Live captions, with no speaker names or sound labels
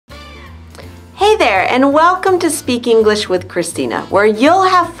Hey there, and welcome to Speak English with Christina, where you'll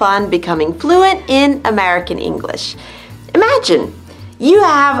have fun becoming fluent in American English. Imagine you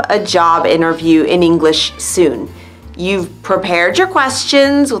have a job interview in English soon. You've prepared your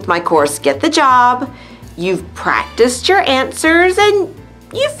questions with my course Get the Job, you've practiced your answers, and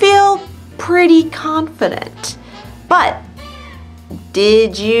you feel pretty confident. But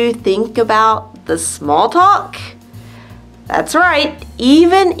did you think about the small talk? That's right,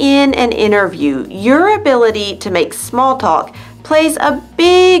 even in an interview, your ability to make small talk plays a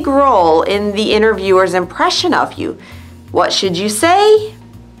big role in the interviewer's impression of you. What should you say?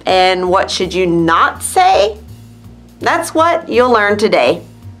 And what should you not say? That's what you'll learn today.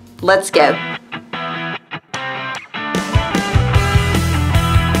 Let's go.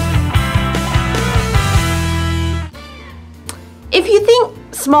 If you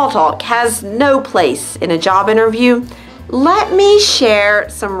think small talk has no place in a job interview, let me share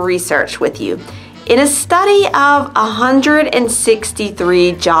some research with you. In a study of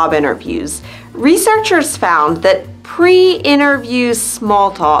 163 job interviews, researchers found that pre-interview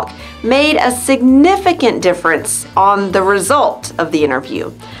small talk made a significant difference on the result of the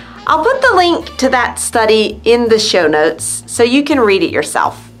interview. I'll put the link to that study in the show notes so you can read it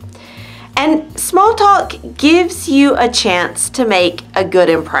yourself. And small talk gives you a chance to make a good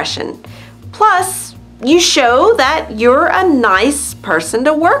impression. Plus, you show that you're a nice person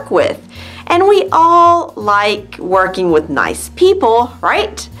to work with. And we all like working with nice people,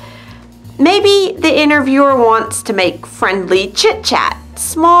 right? Maybe the interviewer wants to make friendly chit-chat,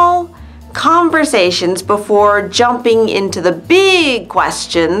 small conversations before jumping into the big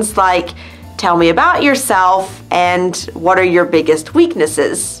questions like, tell me about yourself and what are your biggest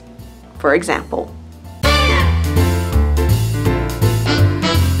weaknesses, for example.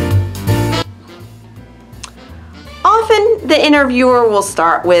 Often the interviewer will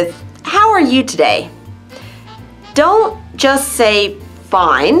start with, how are you today? Don't just say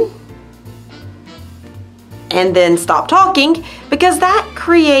fine and then stop talking, because that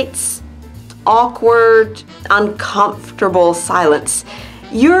creates awkward, uncomfortable silence.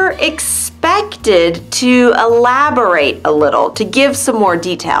 You're expected to elaborate a little, to give some more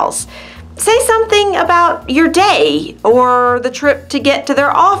details. Say something about your day or the trip to get to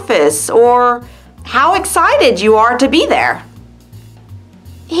their office or how excited you are to be there.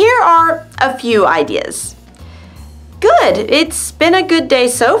 Here are a few ideas. Good, it's been a good day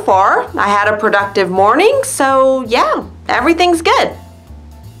so far. I had a productive morning, so yeah, everything's good.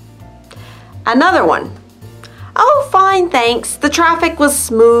 Another one. Oh, fine, thanks. The traffic was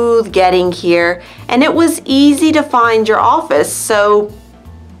smooth getting here, and it was easy to find your office, so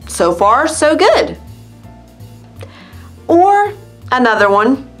far, so good. Or another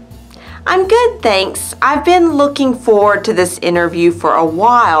one. I'm good, thanks. I've been looking forward to this interview for a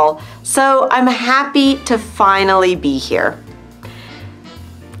while, so I'm happy to finally be here.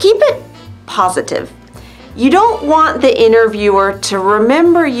 Keep it positive. You don't want the interviewer to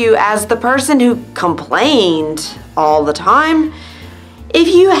remember you as the person who complained all the time. If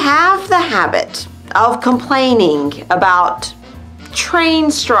you have the habit of complaining about train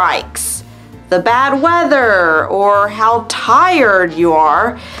strikes, the bad weather, or how tired you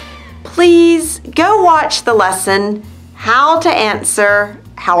are, please go watch the lesson, How to Answer,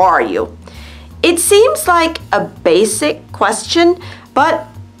 How Are You? It seems like a basic question, but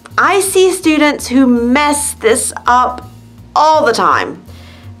I see students who mess this up all the time.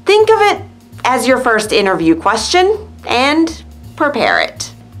 Think of it as your first interview question and prepare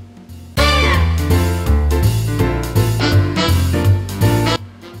it.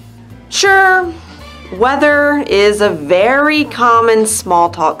 Sure, weather is a very common small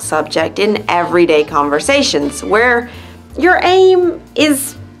talk subject in everyday conversations where your aim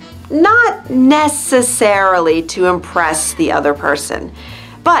is not necessarily to impress the other person.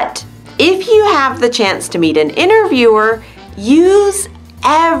 But if you have the chance to meet an interviewer, use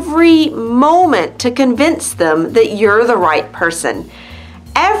every moment to convince them that you're the right person.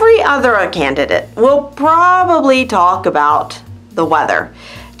 Every other candidate will probably talk about the weather,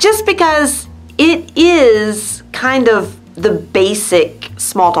 just because it is kind of the basic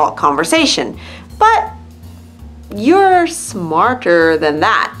small talk conversation. But you're smarter than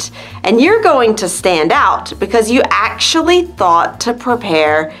that, and you're going to stand out because you actually thought to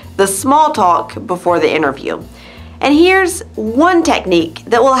prepare the small talk before the interview. And here's one technique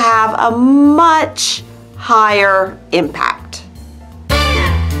that will have a much higher impact.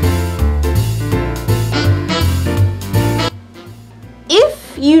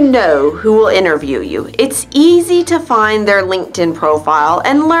 If you know who will interview you, it's easy to find their LinkedIn profile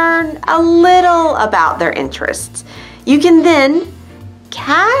and learn a little about their interests. You can then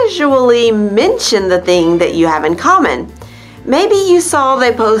casually mention the thing that you have in common. Maybe you saw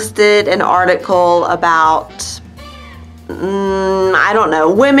they posted an article about, I don't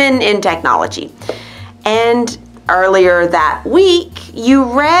know, women in technology. And earlier that week, you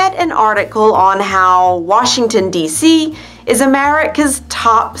read an article on how Washington, D.C. is America's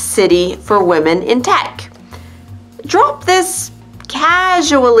top city for women in tech. Drop this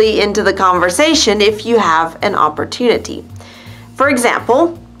casually into the conversation if you have an opportunity. For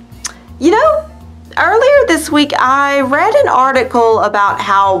example, earlier this week I read an article about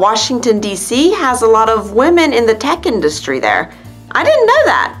how Washington, D.C. has a lot of women in the tech industry there. I didn't know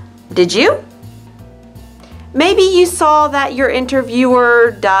that. Did you? Maybe you saw that your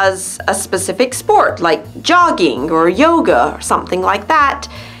interviewer does a specific sport like jogging or yoga or something like that.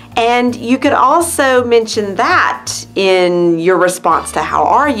 And you could also mention that in your response to how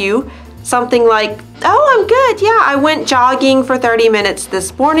are you? Something like, oh, I'm good. Yeah, I went jogging for 30 minutes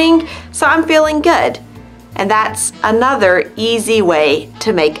this morning, so I'm feeling good. And that's another easy way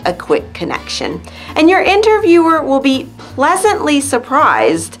to make a quick connection. And your interviewer will be pleasantly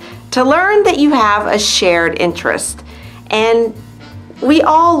surprised to learn that you have a shared interest. And we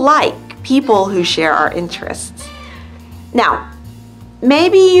all like people who share our interests. Now,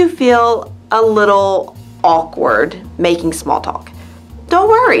 maybe you feel a little awkward making small talk. Don't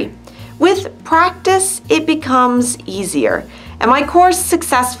worry. With practice, it becomes easier. And my course,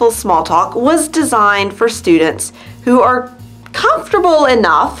 Successful Small Talk, was designed for students who are comfortable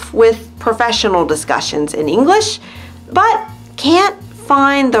enough with professional discussions in English, but can't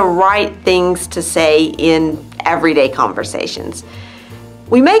find the right things to say in everyday conversations.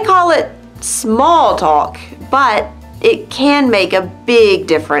 We may call it small talk, but it can make a big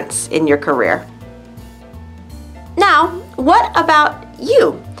difference in your career. Now, what about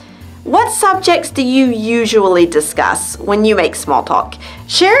you? What subjects do you usually discuss when you make small talk?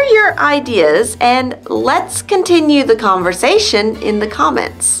 Share your ideas and let's continue the conversation in the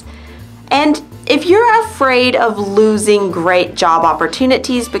comments. And if you're afraid of losing great job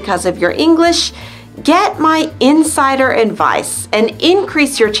opportunities because of your English, get my insider advice and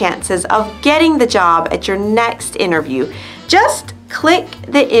increase your chances of getting the job at your next interview. Just click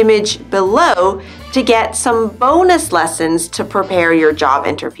the image below to get some bonus lessons to prepare your job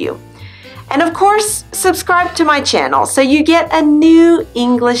interview. And of course, subscribe to my channel so you get a new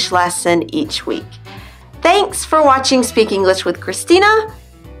English lesson each week. Thanks for watching Speak English with Christina,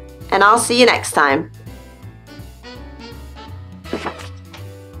 and I'll see you next time.